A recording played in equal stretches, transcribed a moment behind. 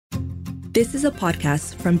This is a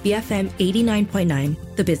podcast from BFM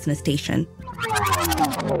 89.9, the business station.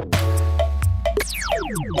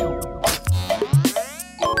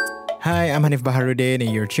 Hi, I'm Hanif Baharudin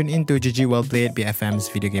and you're tuned into GG Well Played, BFM's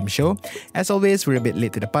video game show. As always, we're a bit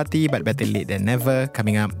late to the party, but better late than never.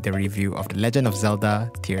 Coming up, the review of The Legend of Zelda,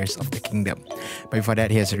 Tears of the Kingdom. But before that,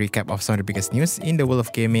 here's a recap of some of the biggest news in the world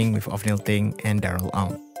of gaming with Ovnil Ting and Daryl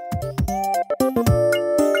Ong.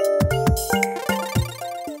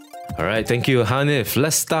 Alright, thank you, Hanif.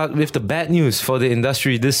 Let's start with the bad news for the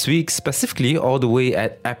industry this week, specifically all the way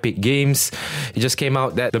at Epic Games. It just came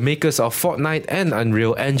out that the makers of Fortnite and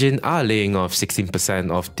Unreal Engine are laying off 16%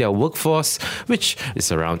 of their workforce, which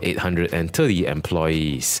is around 830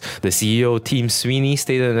 employees. The CEO, Tim Sweeney,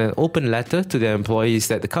 stated in an open letter to their employees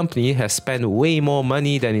that the company has spent way more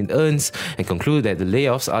money than it earns and concluded that the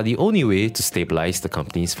layoffs are the only way to stabilize the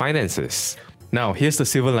company's finances. Now, here's the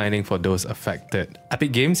silver lining for those affected.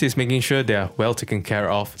 Epic Games is making sure they are well taken care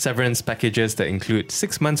of. Severance packages that include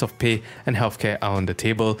 6 months of pay and healthcare are on the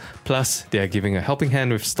table. Plus, they are giving a helping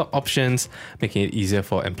hand with stock options, making it easier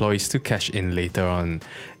for employees to cash in later on.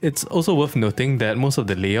 It's also worth noting that most of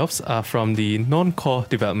the layoffs are from the non-core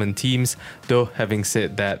development teams, though having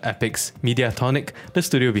said that, Epic's Mediatonic, the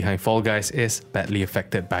studio behind Fall Guys, is badly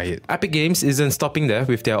affected by it. Epic Games isn't stopping there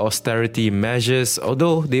with their austerity measures,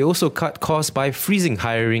 although they also cut costs by freezing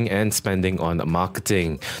hiring and spending on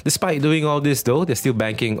marketing. Despite doing all this though, they're still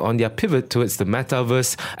banking on their pivot towards the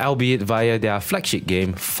metaverse, albeit via their flagship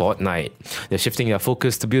game, Fortnite. They're shifting their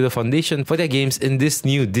focus to build a foundation for their games in this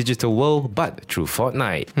new digital world, but through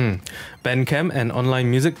Fortnite. Bandcamp, an online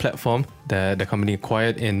music platform that the company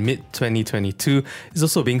acquired in mid-2022, is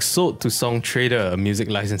also being sold to Songtrader, a music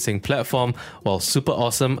licensing platform, while Super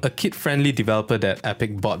Awesome, a kid-friendly developer that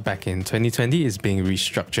Epic bought back in 2020, is being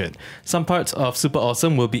restructured. Some parts of Super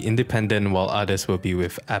Awesome will be independent, while others will be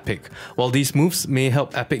with Epic. While these moves may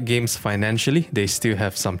help Epic Games financially, they still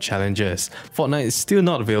have some challenges. Fortnite is still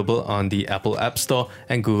not available on the Apple App Store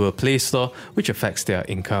and Google Play Store, which affects their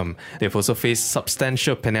income. They've also faced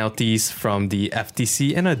substantial penalties from the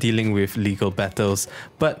FTC and are dealing with legal battles,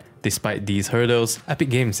 but despite these hurdles, Epic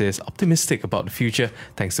Games is optimistic about the future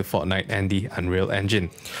thanks to Fortnite and the Unreal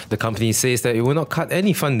Engine. The company says that it will not cut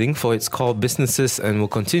any funding for its core businesses and will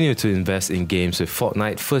continue to invest in games with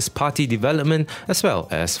Fortnite first-party development as well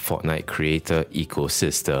as Fortnite creator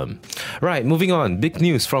ecosystem. Right, moving on. Big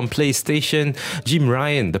news from PlayStation. Jim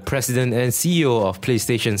Ryan, the president and CEO of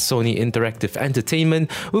PlayStation Sony Interactive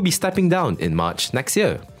Entertainment, will be stepping down in March next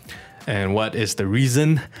year. And what is the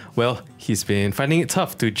reason? Well, he's been finding it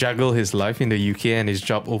tough to juggle his life in the UK and his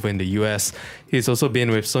job over in the US. He's also been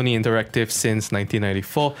with Sony Interactive since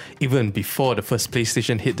 1994, even before the first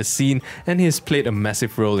PlayStation hit the scene, and he has played a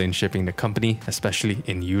massive role in shaping the company, especially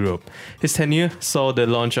in Europe. His tenure saw the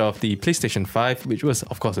launch of the PlayStation 5, which was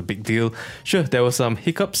of course a big deal. Sure, there were some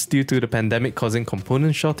hiccups due to the pandemic causing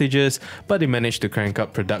component shortages, but they managed to crank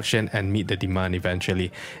up production and meet the demand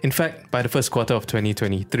eventually. In fact, by the first quarter of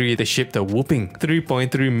 2023, they shipped a whopping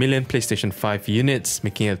 3.3 million PlayStation 5 units,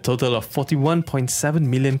 making a total of 41.7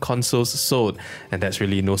 million consoles sold. And that's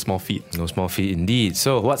really no small feat. No small feat indeed.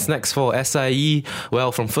 So what's next for SIE?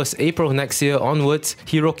 Well, from 1st April next year onwards,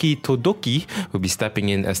 Hiroki Todoki will be stepping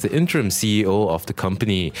in as the interim CEO of the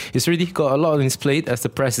company. He's already got a lot on his plate as the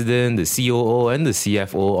president, the COO and the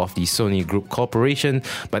CFO of the Sony Group Corporation,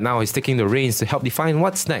 but now he's taking the reins to help define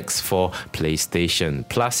what's next for PlayStation.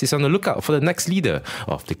 Plus, he's on the lookout for the next leader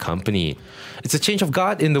of the company. It's a change of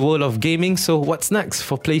guard in the world of gaming, so what's next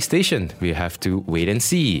for PlayStation? We have to wait and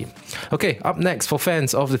see. Okay, up next for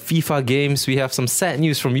fans of the FIFA games, we have some sad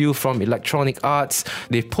news from Electronic Arts.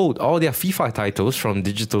 They've pulled all their FIFA titles from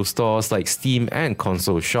digital stores like Steam and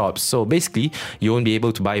console shops, so basically you won't be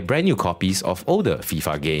able to buy brand new copies of older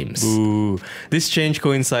FIFA games. Ooh, this change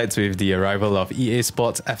coincides with the arrival of EA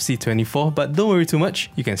Sports FC24, but don't worry too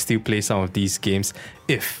much, you can still play some of these games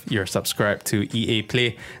if you're subscribed to EA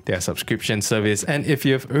Play, their subscription service, and if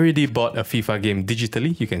you've already bought a FIFA game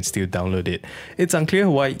digitally, you can still download it. It's unclear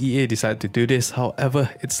why EA decided to do this, however,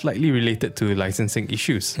 it's likely related to licensing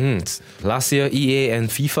issues. Last year, EA and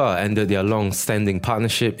FIFA ended their long-standing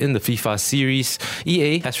partnership in the FIFA series.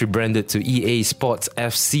 EA has rebranded to EA Sports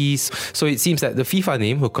FCs, so it seems that the FIFA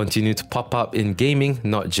name will continue to pop up in gaming,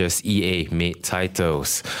 not just EA-made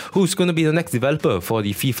titles. Who's going to be the next developer for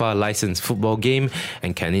the FIFA licensed football game?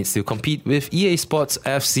 And can it still compete with EA Sports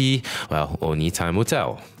FC? Well, only time will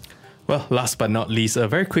tell. Well, last but not least, a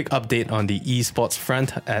very quick update on the esports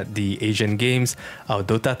front at the Asian Games. Our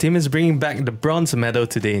Dota team is bringing back the bronze medal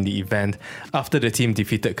today in the event after the team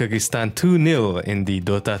defeated Kyrgyzstan 2-0 in the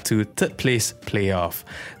Dota 2 third place playoff.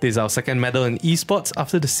 This is our second medal in esports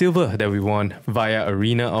after the silver that we won via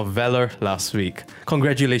Arena of Valor last week.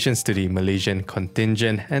 Congratulations to the Malaysian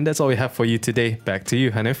contingent, and that's all we have for you today. Back to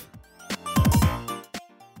you, Hanif.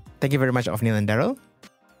 Thank you very much, Ofnil and Daryl.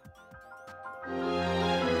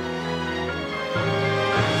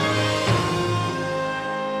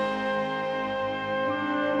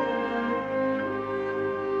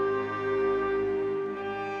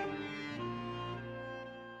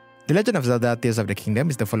 The Legend of Zelda Tears of the Kingdom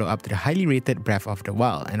is the follow-up to the highly rated Breath of the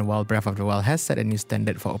Wild, and while Breath of the Wild has set a new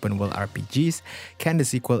standard for open-world RPGs, can the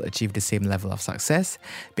sequel achieve the same level of success?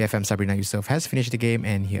 BFM Sabrina Yusof has finished the game,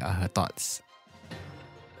 and here are her thoughts.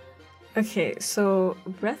 Okay, so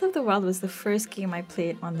Breath of the Wild was the first game I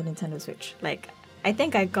played on the Nintendo Switch. Like, I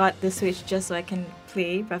think I got the Switch just so I can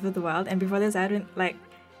play Breath of the Wild, and before this I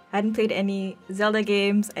hadn't played any Zelda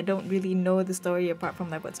games. I don't really know the story apart from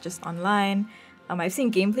like what's just online. I've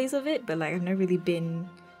seen gameplays of it, but like I've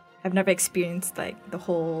never experienced like the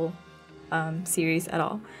whole series at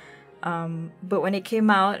all. But when it came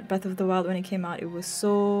out, Breath of the Wild, when it came out,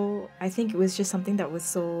 I think it was just something that was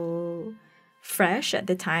so fresh at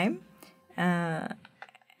the time. And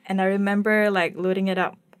I remember like loading it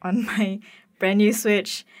up on my brand new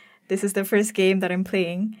Switch. This is the first game that I'm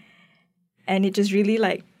playing. And it just really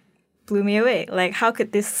like blew me away. Like, how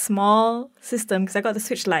could this small system, because I got the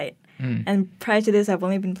Switch Lite, and prior to this, I've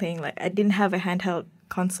only been playing, like, I didn't have a handheld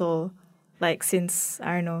console, like, since,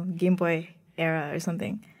 I don't know, Game Boy era or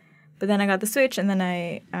something. But then I got the Switch, and then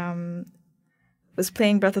I was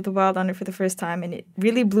playing Breath of the Wild on it for the first time, and it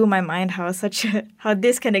really blew my mind how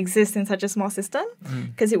this can exist in such a small system.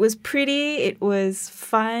 Because it was pretty, it was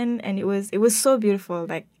fun, and it was so beautiful.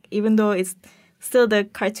 Like, even though it's still the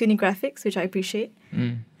cartoony graphics, which I appreciate,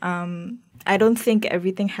 I don't think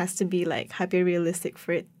everything has to be, like, hyper realistic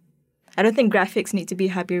for it. I don't think graphics need to be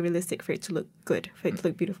hyper realistic for it to look good, for it to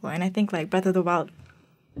look beautiful. And I think like Breath of the Wild,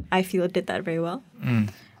 I feel did that very well.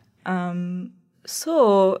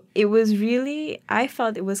 So it was really, I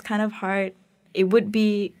felt it was kind of hard. It would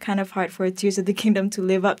be kind of hard for Tears of the Kingdom to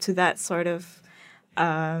live up to that sort of,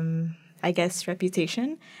 I guess,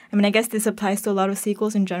 reputation. I mean, I guess this applies to a lot of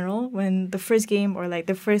sequels in general. When the first game or like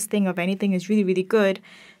the first thing of anything is really, really good,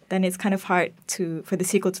 then it's kind of hard for the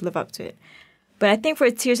sequel to live up to it. But I think for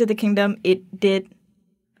Tears of the Kingdom, it did,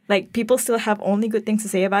 like, people still have only good things to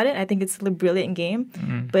say about it. I think it's still a brilliant game.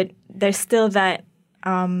 But there's still that,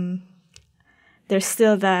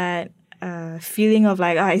 feeling of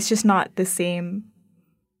like, it's just not the same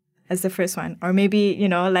as the first one. Or maybe, you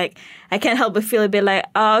know, like, I can't help but feel a bit like,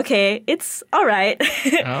 okay, it's all right.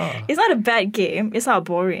 It's not a bad game. It's not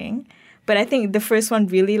boring. But I think the first one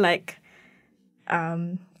really, like,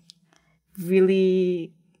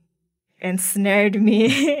 really ensnared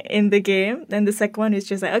me in the game. Then the second one is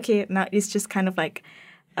just like, okay, now it's just kind of like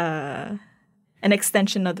an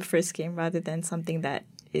extension of the first game rather than something that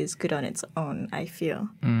is good on its own, I feel.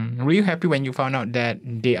 Were you happy when you found out that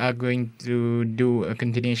they are going to do a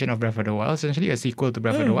continuation of Breath of the Wild, essentially a sequel to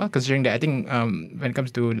Breath of the Wild? Considering that I think when it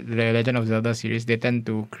comes to the Legend of Zelda series, they tend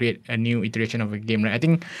to create a new iteration of a game, right? I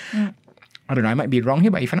think, I don't know, I might be wrong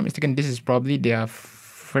here, but if I'm not mistaken, this is probably the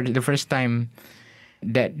first time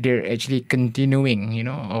that they're actually continuing, you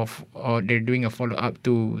know, or they're doing a follow-up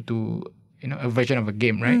to you know, a version of a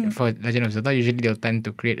game, right? For Legend of Zelda, usually they'll tend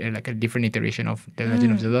to create a different iteration of the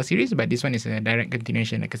Legend of Zelda series, but this one is a direct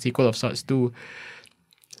continuation, like a sequel of sorts to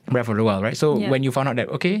Breath of the Wild, right? So when you found out that,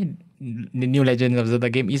 okay, the new Legend of Zelda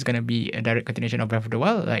game is going to be a direct continuation of Breath of the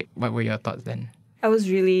Wild, like, what were your thoughts then? I was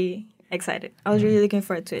really excited. I was really looking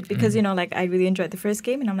forward to it because, you know, like, I really enjoyed the first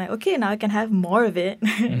game and I'm like, okay, now I can have more of it.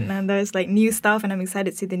 And there's like new stuff and I'm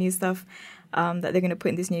excited to see the new stuff that they're going to put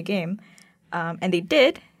in this new game. And they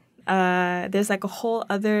did. There's like a whole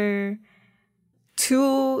other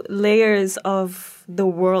 3 layers of the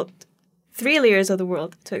world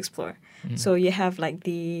to explore. So you have like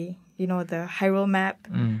the Hyrule map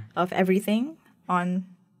of everything on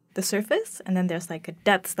the surface. And then there's like a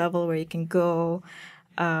depths level where you can go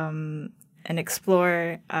and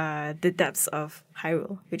explore the depths of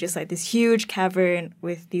Hyrule, which is like this huge cavern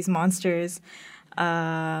with these monsters.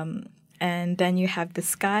 And then you have the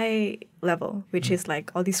sky level, which is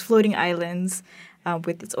like all these floating islands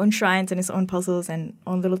with its own shrines and its own puzzles and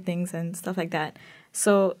own little things and stuff like that.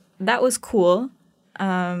 So that was cool.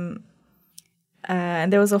 And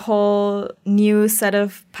there was a whole new set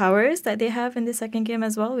of powers that they have in the second game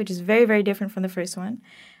as well, which is very, very different from the first one.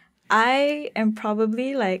 I am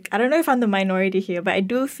probably like, I don't know if I'm the minority here, but I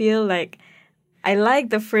do feel like I like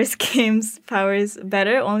the first game's powers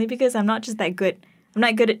better only because I'm not just that good. I'm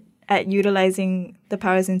not good at utilizing the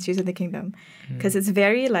powers in Tears of the Kingdom because it's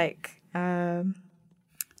very like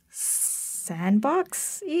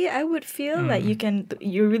sandbox-y, I would feel. Like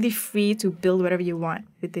you're really free to build whatever you want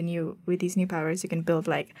with these new powers. You can build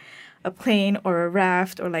like a plane or a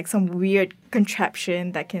raft or like some weird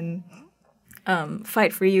contraption that can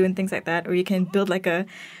fight for you and things like that, or you can build like a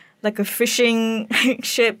fishing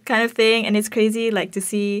ship kind of thing, and it's crazy like to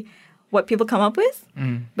see what people come up with.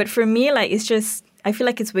 But for me, like, it's just, I feel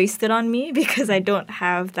like it's wasted on me because I don't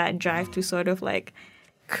have that drive to sort of like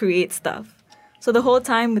create stuff. So the whole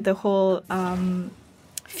time with the whole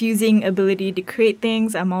fusing ability to create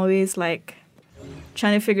things, I'm always like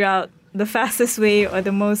trying to figure out the fastest way or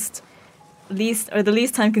the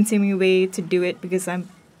least time consuming way to do it because I'm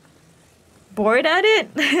bored at it.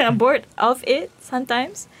 I'm bored of it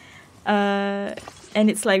sometimes. And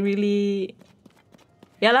it's like really,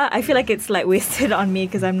 I feel like it's like wasted on me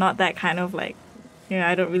because I'm not that kind of like,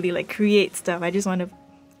 I don't really like create stuff. I just want to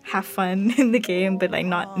have fun in the game, but like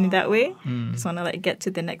not in that way. Just want to like get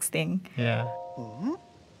to the next thing. Yeah.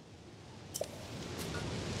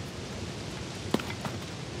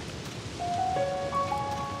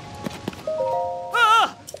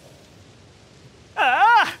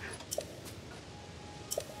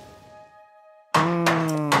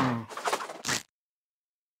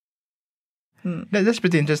 That's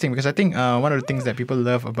pretty interesting because I think one of the things that people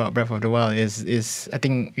love about Breath of the Wild is I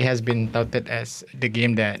think it has been touted as the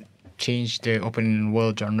game that changed the open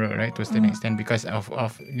world genre, right, to a certain extent because of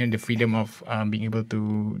the freedom of being able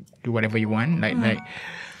to do whatever you want, like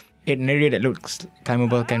in an area that looks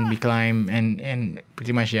climbable can be climbed, and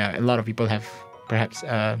pretty much a lot of people have perhaps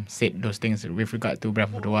said those things with regard to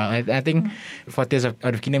Breath of the Wild. I think for Tears of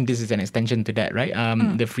the Kingdom, this is an extension to that, right?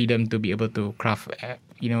 The freedom to be able to craft,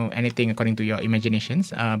 anything according to your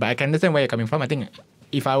imaginations. But I can understand where you're coming from. I think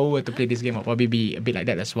if I were to play this game, I'll probably be a bit like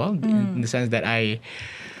that as well, in the sense that I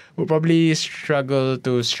would probably struggle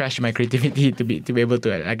to stretch my creativity to be able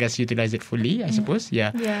to, I guess, utilize it fully, I suppose.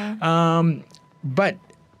 Yeah. But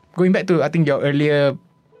going back to, I think, your earlier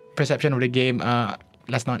perception of the game,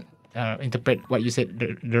 let's not interpret what you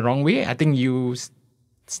said the wrong way. I think you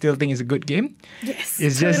still think it's a good game. Yes,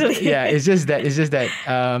 it's totally. just that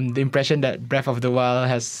the impression that Breath of the Wild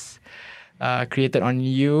has created on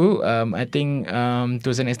you, I think to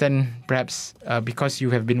a certain extent, perhaps because you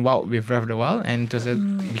have been wowed with Breath of the Wild, and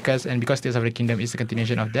because Tears of the Kingdom is a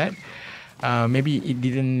continuation of that, maybe it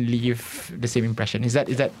didn't leave the same impression. Is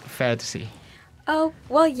that fair to say? Oh,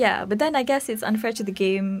 well, yeah, but then I guess it's unfair to the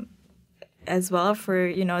game as well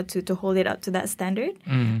for, to hold it up to that standard.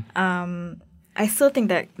 I still think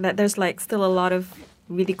that there's like still a lot of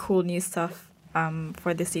really cool new stuff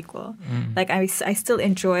for the sequel. Like I still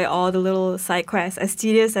enjoy all the little side quests, as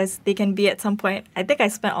tedious as they can be at some point. I think I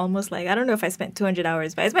spent almost I don't know if I spent 200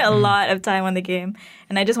 hours, but I spent a lot of time on the game,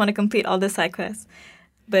 and I just want to complete all the side quests.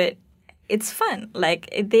 But it's fun.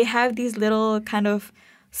 Like they have these little kind of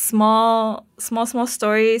small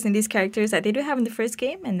stories in these characters that they do have in the first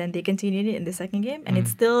game, and then they continued it in the second game, and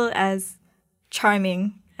it's still as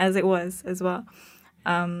charming as it was as well.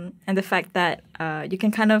 And the fact that you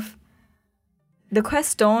can kind of, the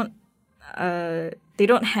quests don't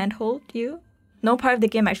handhold you. No part of the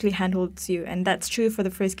game actually handholds you, and that's true for the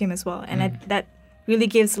first game as well. And that really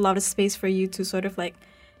gives a lot of space for you to sort of like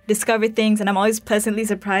discover things, and I'm always pleasantly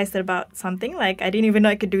surprised about something. Like, I didn't even know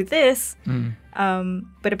I could do this,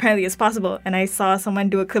 but apparently it's possible. And I saw someone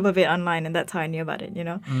do a clip of it online, and that's how I knew about it,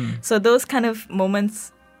 So those kind of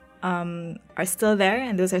moments are still there,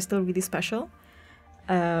 and those are still really special.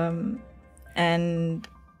 And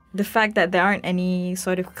the fact that there aren't any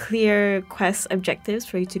sort of clear quest objectives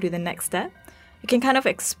for you to do the next step, you can kind of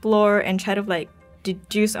explore and try to like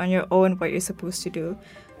deduce on your own what you're supposed to do.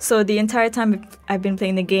 So the entire time I've been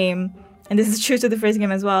playing the game, and this is true to the first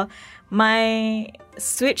game as well, my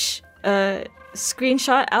Switch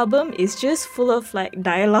screenshot album is just full of like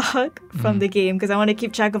dialogue from the game, because I want to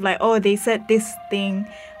keep track of like, oh, they said this thing,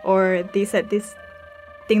 or they said this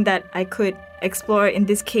thing that I could explore in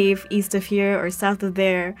this cave east of here or south of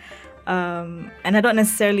there. And I don't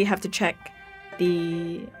necessarily have to check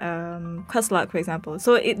the quest log, for example.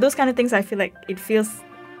 So those kind of things, I feel like it feels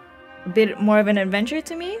a bit more of an adventure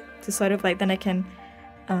to me, to sort of like, then I can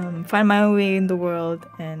find my own way in the world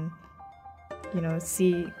and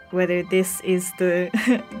see whether this is the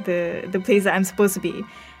the place that I'm supposed to be.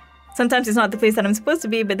 Sometimes it's not the place that I'm supposed to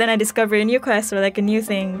be, but then I discover a new quest or like a new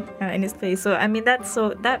thing in its place. So I mean,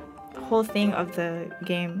 that whole thing of the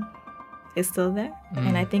game is still there,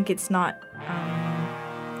 and I think it's not.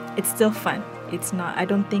 It's still fun. It's not. I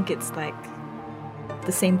don't think it's like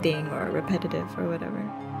the same thing or repetitive or whatever.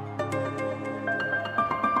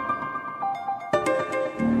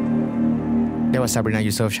 That was Sabrina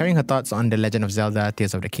Yusof sharing her thoughts on The Legend of Zelda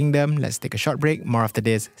Tears of the Kingdom. Let's take a short break. More after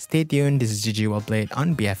this. Stay tuned. This is GG Well Played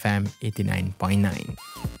on BFM 89.9.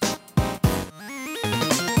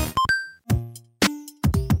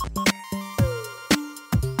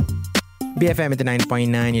 BFM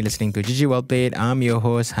 89.9, you're listening to GG Well Played. I'm your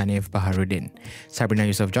host, Hanif Baharuddin. Sabrina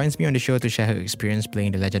Yusof joins me on the show to share her experience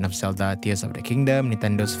playing The Legend of Zelda Tears of the Kingdom,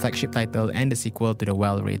 Nintendo's flagship title and the sequel to the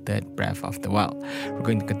well-rated Breath of the Wild. We're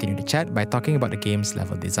going to continue the chat by talking about the game's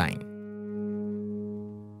level design.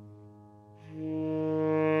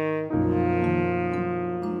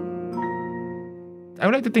 I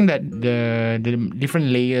would like to think that the different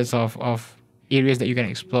layers of areas that you can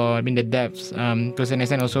explore, I mean the depths, to a certain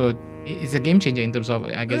extent also, it's a game changer in terms of,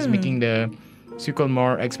 I guess, making the sequel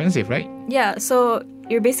more expensive, right? Yeah, so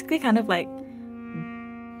you're basically kind of like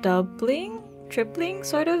doubling, tripling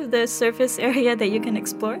sort of the surface area that you can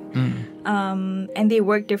explore. And they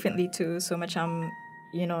work differently too. So much,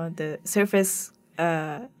 the surface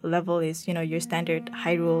level is, your standard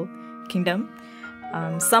Hyrule kingdom.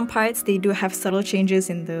 Some parts, they do have subtle changes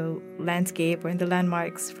in the landscape or in the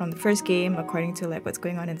landmarks from the first game according to like what's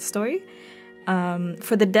going on in the story.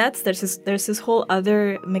 For the deaths, there's this whole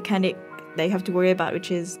other mechanic that you have to worry about, which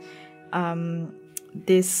is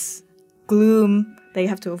this gloom that you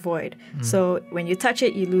have to avoid. So when you touch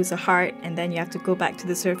it, you lose a heart, and then you have to go back to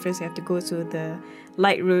the surface. You have to go to the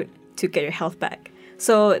light route to get your health back.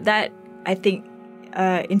 So that, I think,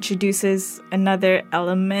 introduces another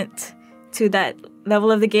element to that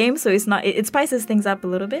level of the game. So it spices things up a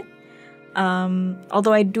little bit.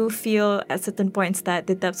 Although I do feel at certain points that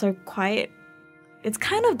the depths are it's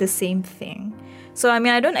kind of the same thing. So, I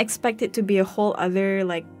mean, I don't expect it to be a whole other,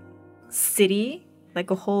 like, city,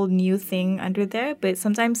 like a whole new thing under there. But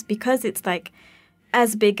sometimes because it's, like,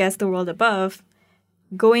 as big as the world above,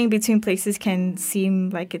 going between places can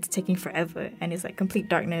seem like it's taking forever. And it's, like, complete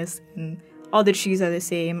darkness. And all the trees are the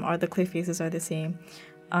same. All the cliff faces are the same.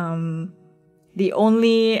 I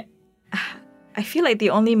feel like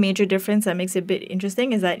the only major difference that makes it a bit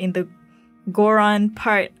interesting is that in the Goron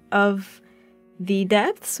part of the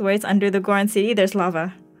depths, where it's under the Goron city, there's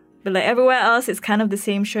lava. But like everywhere else, it's kind of the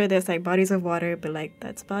same. Sure, there's like bodies of water, but like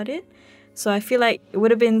that's about it. So I feel like it would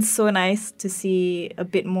have been so nice to see a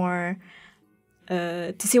bit more,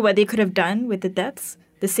 to see what they could have done with the depths,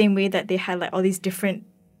 the same way that they had like all these different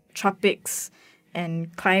tropics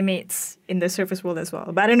and climates in the surface world as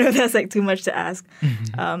well. But I don't know if that's like too much to ask.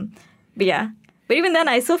 But yeah. But even then,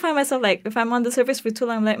 I still find myself like, if I'm on the surface for too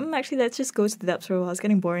long, I'm like, actually, let's just go to the depths for a while. It's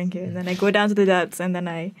getting boring here. And then I go down to the depths, and then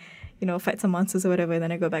I, fight some monsters or whatever, and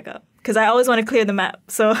then I go back up. Because I always want to clear the map.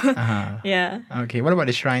 So, yeah. Okay, what about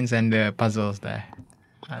the shrines and the puzzles there?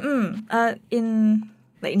 In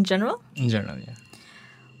general? In general, yeah.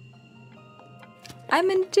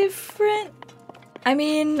 I'm indifferent. I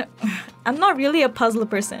mean, I'm not really a puzzle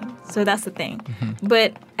person, so that's the thing.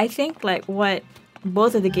 But I think like what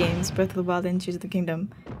both of the games, Breath of the Wild and Tears of the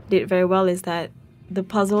Kingdom, did very well is that the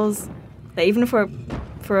puzzles, like even for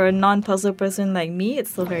a non-puzzler person like me,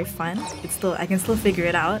 it's still very fun. I can still figure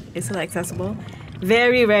it out. It's still accessible.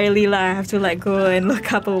 Very rarely I have to like go and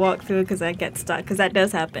look up a walkthrough because I get stuck, because that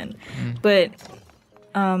does happen. But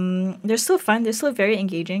they're still fun. They're still very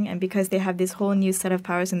engaging, and because they have this whole new set of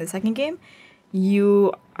powers in the second game,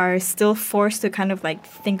 you are still forced to kind of like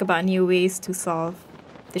think about new ways to solve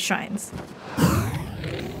the shrines.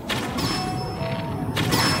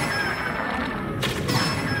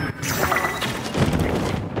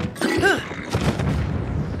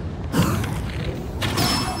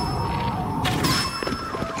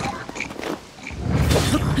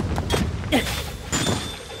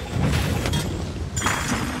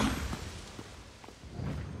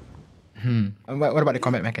 What about the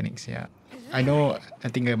combat mechanics? Yeah, I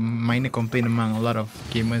think a minor complaint among a lot of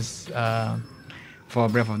gamers for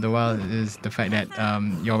Breath of the Wild is the fact that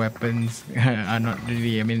your weapons are not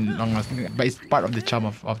really, long lasting. But it's part of the charm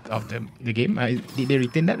of the game. Did they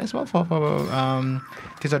retain that as well for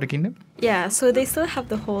Tears of the Kingdom? Yeah, so they still have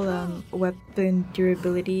the whole weapon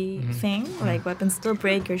durability thing. Like weapons still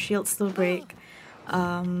break, your shields still break.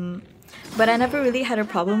 But I never really had a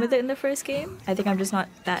problem with it in the first game. I think I'm just not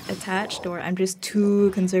that attached, or I'm just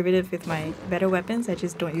too conservative with my better weapons. I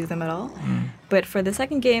just don't use them at all. But for the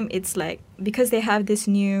second game, it's like, because they have this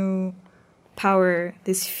new power,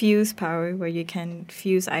 this fuse power, where you can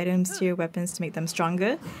fuse items to your weapons to make them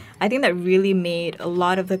stronger, I think that really made a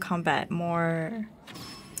lot of the combat more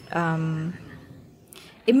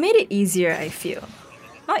it made it easier, I feel.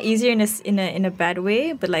 Not easier in a bad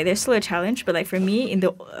way, but like there's still a challenge. But like for me, in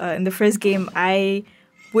the first game, I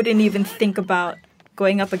wouldn't even think about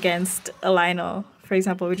going up against a Lionel, for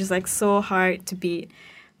example, which is like so hard to beat.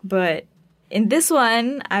 But in this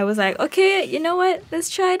one, I was like, okay, you know what? Let's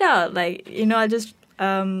try it out. Like, I just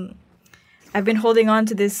I've been holding on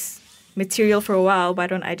to this material for a while. Why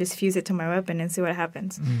don't I just fuse it to my weapon and see what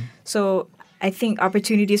happens? So I think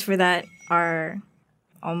opportunities for that are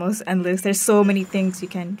almost endless. There's so many things you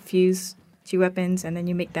can fuse to your weapons, and then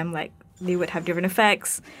you make them like they would have different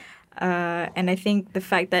effects. And I think the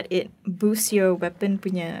fact that it boosts your weapon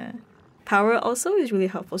punya power also is really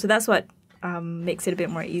helpful. So that's what makes it a bit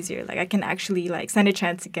more easier. Like I can actually like stand a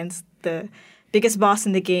chance against the biggest boss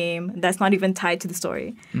in the game that's not even tied to the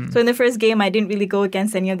story. So in the first game, I didn't really go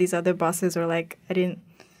against any of these other bosses, or like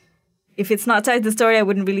if it's not tied to the story, I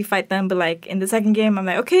wouldn't really fight them. But like in the second game, I'm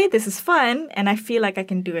like, okay, this is fun, and I feel like I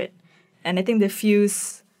can do it. And I think the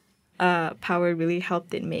fuse power really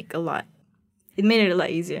helped it make a lot. It made it a lot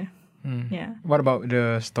easier. Yeah. What about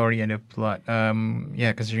the story and the plot?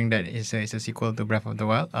 Considering that it's a sequel to Breath of the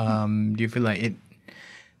Wild, do you feel like it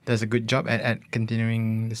does a good job at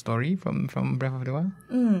continuing the story from Breath of the Wild?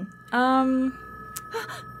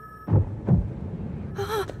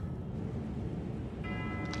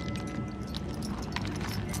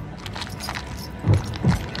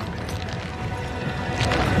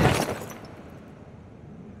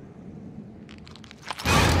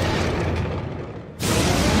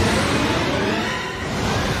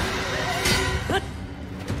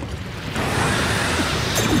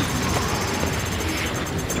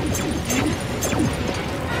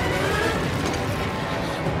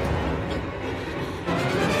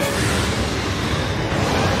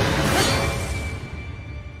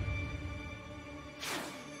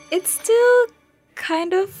 It's still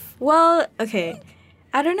kind of, well, okay.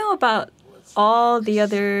 I don't know about all the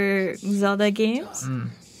other Zelda games,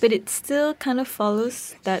 but it still kind of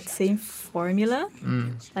follows that same formula.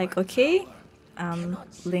 Like, okay,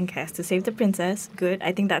 Link has to save the princess. Good.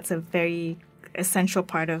 I think that's a very essential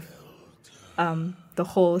part of the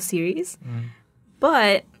whole series.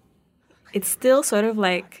 But it's still sort of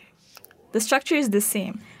like, the structure is the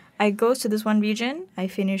same. I go to this one region, I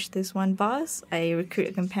finish this one boss, I recruit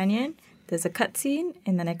a companion, there's a cutscene,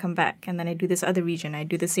 and then I come back, and then I do this other region, I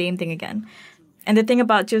do the same thing again. And the thing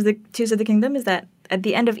about Tears of the Kingdom is that at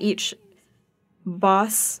the end of each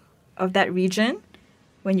boss of that region,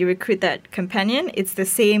 when you recruit that companion, it's the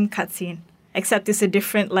same cutscene, except it's a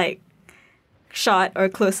different like shot or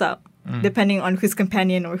close-up, depending on whose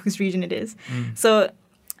companion or whose region it is. So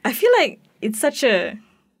I feel like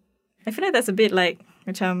I feel like that's a bit like,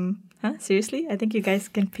 seriously? I think you guys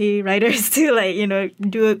can pay writers to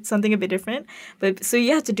do something a bit different. But so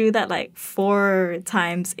you have to do that like 4 or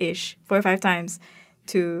 5 times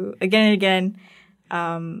to again and again,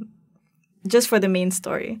 just for the main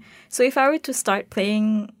story. So if I were to start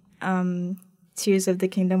playing Tears of the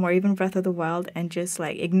Kingdom or even Breath of the Wild and just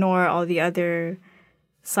like ignore all the other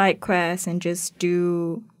side quests and just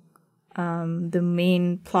do the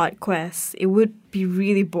main plot quests, it would be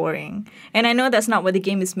really boring. And I know that's not what the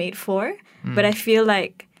game is made for, but I feel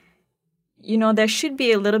like there should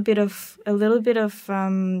be a little bit of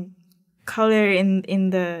color in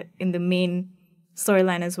the main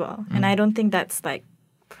storyline as well. And I don't think that's like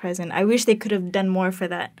present. I wish they could have done more for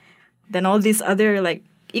that than all this other like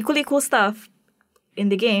equally cool stuff in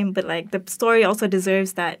the game, but like the story also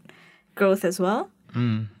deserves that growth as well.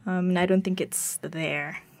 And I don't think it's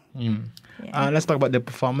there. Let's talk about the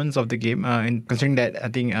performance of the game. And considering that, I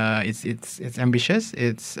think it's ambitious.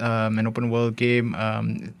 It's an open world game.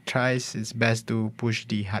 It tries its best to push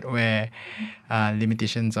the hardware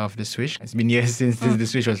limitations of the Switch. It's been years since the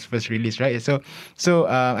Switch was first released, right? So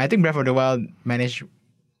I think Breath of the Wild managed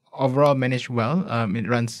well. It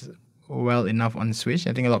runs well enough on Switch.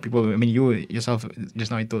 I think a lot of people, you yourself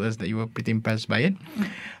just now you told us that you were pretty impressed by it.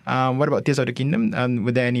 What about Tears of the Kingdom?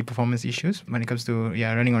 Were there any performance issues when it comes to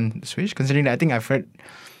running on Switch? Considering that I think I've heard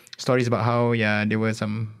stories about how there were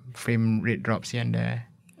some frame rate drops here and there.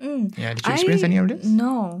 Did you experience any of this?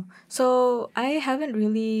 No. So I haven't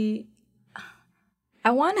really.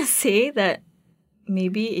 I want to say that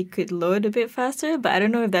maybe it could load a bit faster, but I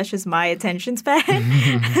don't know if that's just my attention span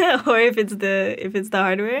or if it's the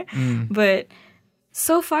hardware. But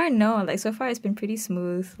so far, no. Like so far, it's been pretty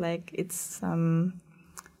smooth. Like it's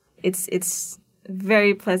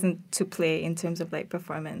very pleasant to play in terms of like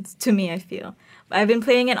performance. To me, I feel. I've been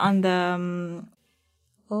playing it on the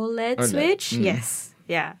OLED Switch. Yes,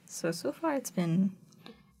 yeah. So far, it's been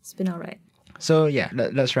alright. So yeah,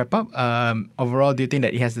 let's wrap up. Overall, do you think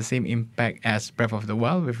that it has the same impact as Breath of the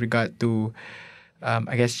Wild with regard to,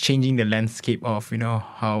 I guess, changing the landscape of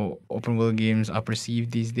how open world games are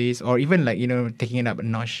perceived these days, or even like taking it up a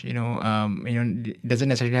notch? It doesn't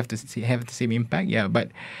necessarily have to have the same impact. Yeah,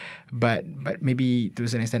 but maybe to a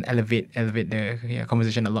certain extent elevate the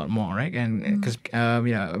conversation a lot more, right? And because I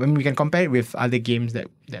mean, we can compare it with other games that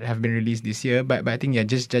have been released this year, but I think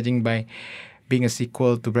just judging by being a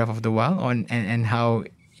sequel to Breath of the Wild and how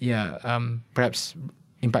perhaps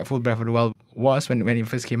impactful Breath of the Wild was when it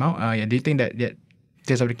first came out. Do you think that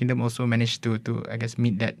Tears of the Kingdom also managed to I guess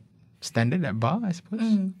meet that standard, that bar, I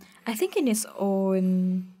suppose? I think in its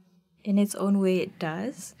own way it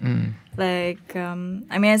does. Like I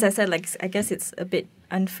mean, as I said, like I guess it's a bit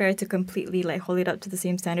unfair to completely like hold it up to the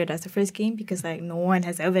same standard as the first game, because like no one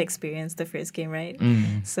has ever experienced the first game, right?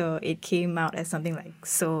 So it came out as something like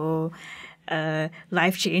so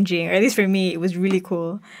life-changing, or at least for me it was really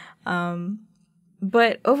cool.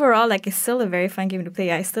 But overall, like, it's still a very fun game to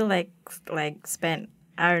play. I still like spent,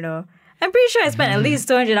 I don't know, I'm pretty sure I spent at least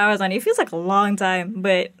 200 hours on it. It feels like a long time,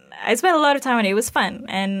 but I spent a lot of time on it. It was fun,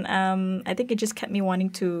 and I think it just kept me wanting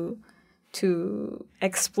to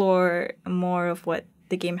explore more of what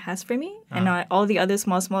the game has for me. And all the other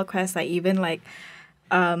small quests, like even like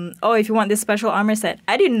if you want this special armor set,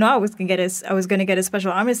 I didn't know I was gonna get a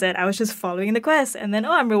special armor set. I was just following the quest, and then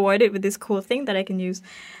I'm rewarded with this cool thing that I can use.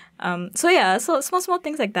 So small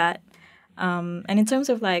things like that. And in terms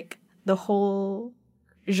of like the whole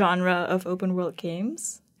genre of open world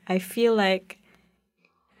games, I feel like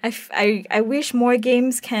I wish more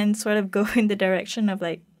games can sort of go in the direction of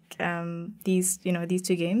like these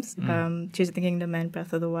two games, Tears of the Kingdom and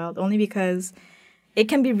Breath of the Wild, only because it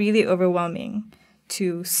can be really overwhelming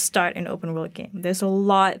to start an open world game. There's a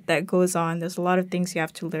lot that goes on. There's a lot of things you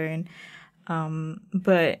have to learn.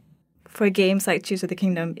 But for games like Tears of the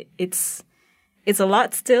Kingdom, it's a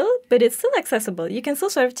lot still, but it's still accessible. You can still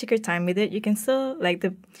sort of take your time with it. You can still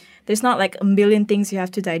there's not like a million things you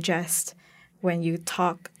have to digest when you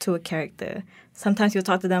talk to a character. Sometimes you'll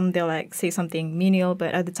talk to them, they'll like say something menial,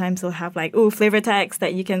 but other times they'll have like flavor text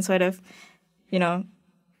that you can sort of,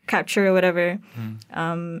 capture or whatever,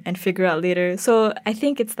 and figure out later. So I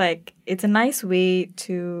think it's a nice way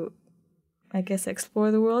to, I guess,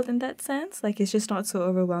 explore the world in that sense. Like, it's just not so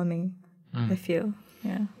overwhelming, I feel.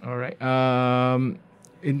 Yeah. All right.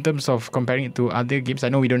 In terms of comparing it to other games, I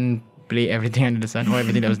know we don't play everything under the sun or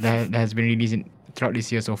everything that has been released throughout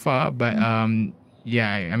this year so far. But I mean,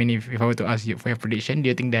 if I were to ask you for your prediction, do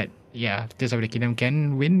you think that Tears of the Kingdom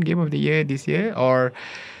can win Game of the Year this year, or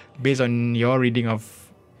based on your reading of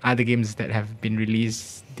other games that have been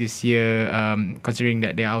released this year, considering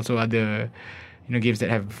that there are also other games that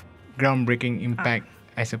have groundbreaking impact,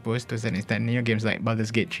 I suppose, to a certain extent, games like Baldur's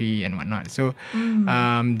Gate 3 and whatnot. So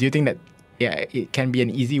do you think that it can be an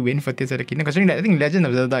easy win for Tears of the Kingdom, considering that I think Legend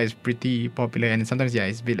of Zelda is pretty popular, and sometimes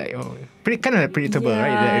it's a bit like kind of predictable,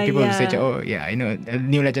 right? Like, people say, a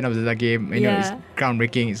new Legend of Zelda game, it's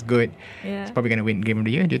groundbreaking, it's good, it's probably gonna win Game of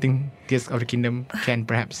the Year. Do you think Tears of the Kingdom can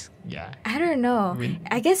perhaps I don't know, win?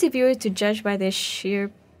 I guess if you were to judge by the sheer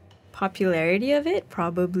popularity of it,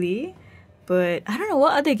 probably. But I don't know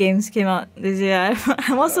what other games came out this year.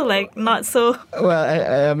 I'm also not so.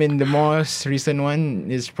 Well, I mean, the most recent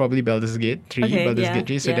one is probably Baldur's Gate 3. Gate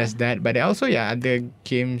 3. So there's that. But there are also other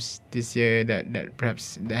games this year that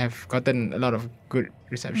perhaps have gotten a lot of good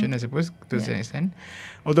reception, I suppose, to a certain extent.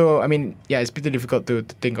 Although, I mean, it's pretty difficult to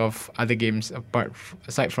think of other games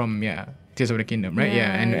aside from Tears of the Kingdom, right?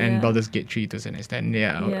 And Baldur's Gate 3 to a certain extent.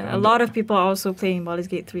 A lot of people are also playing Baldur's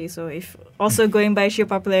Gate 3. So if also going by sheer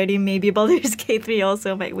popularity, maybe Baldur's Gate 3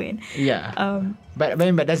 also might win.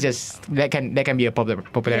 But that's just that can be a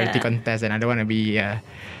popularity contest, and I don't want to be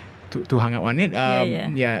too hung up on it.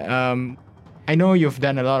 I know you've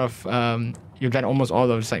done a lot of you've done almost all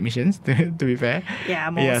of the side missions, to be fair.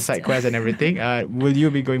 Most. Side quests and everything. Will you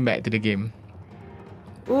be going back to the game?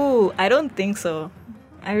 Ooh, I don't think so.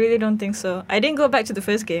 I really don't think so. I didn't go back to the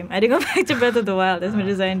first game. I didn't go back to Breath of the Wild as much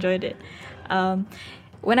as I enjoyed it.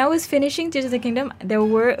 When I was finishing Tears of the Kingdom, there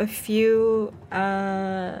were a few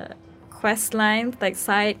quest lines, like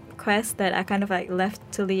side quests, that I kind of left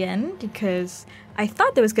till the end, because I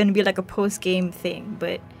thought there was going to be a post-game thing,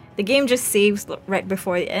 but the game just saves right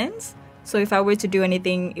before it ends. So if I were to do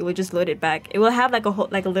anything, it would just load it back. It will have a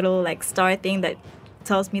little star thing that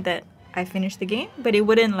tells me that I finished the game, but it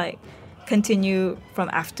wouldn't continue from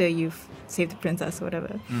after you've saved the princess or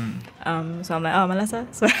whatever. So I'm like, malasa.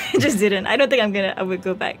 So I just didn't. I don't think I would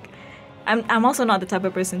go back. I'm also not the type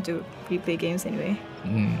of person to replay games anyway.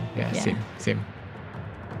 Same.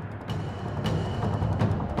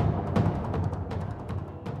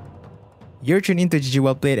 You're tuned into GG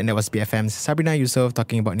Well Played, and that was BFM's Sabrina Yusof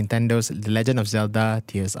talking about Nintendo's The Legend of Zelda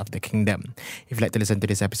Tears of the Kingdom. If you'd like to listen to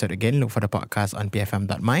this episode again, look for the podcast on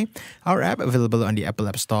bfm.my, our app available on the Apple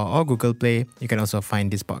App Store or Google Play. You can also find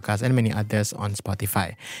this podcast and many others on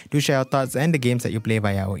Spotify. Do share your thoughts and the games that you play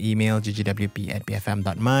via our email,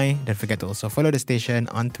 ggwp@bfm.my. Don't forget to also follow the station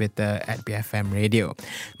on Twitter @BFM Radio.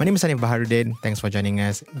 My name is Hanif Baharuddin. Thanks for joining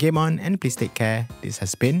us. Game on, and please take care. This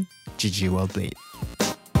has been GG Well Played.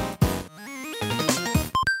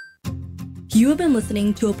 You have been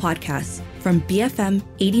listening to a podcast from BFM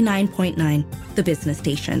 89.9, the business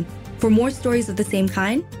station. For more stories of the same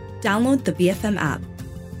kind, download the BFM app.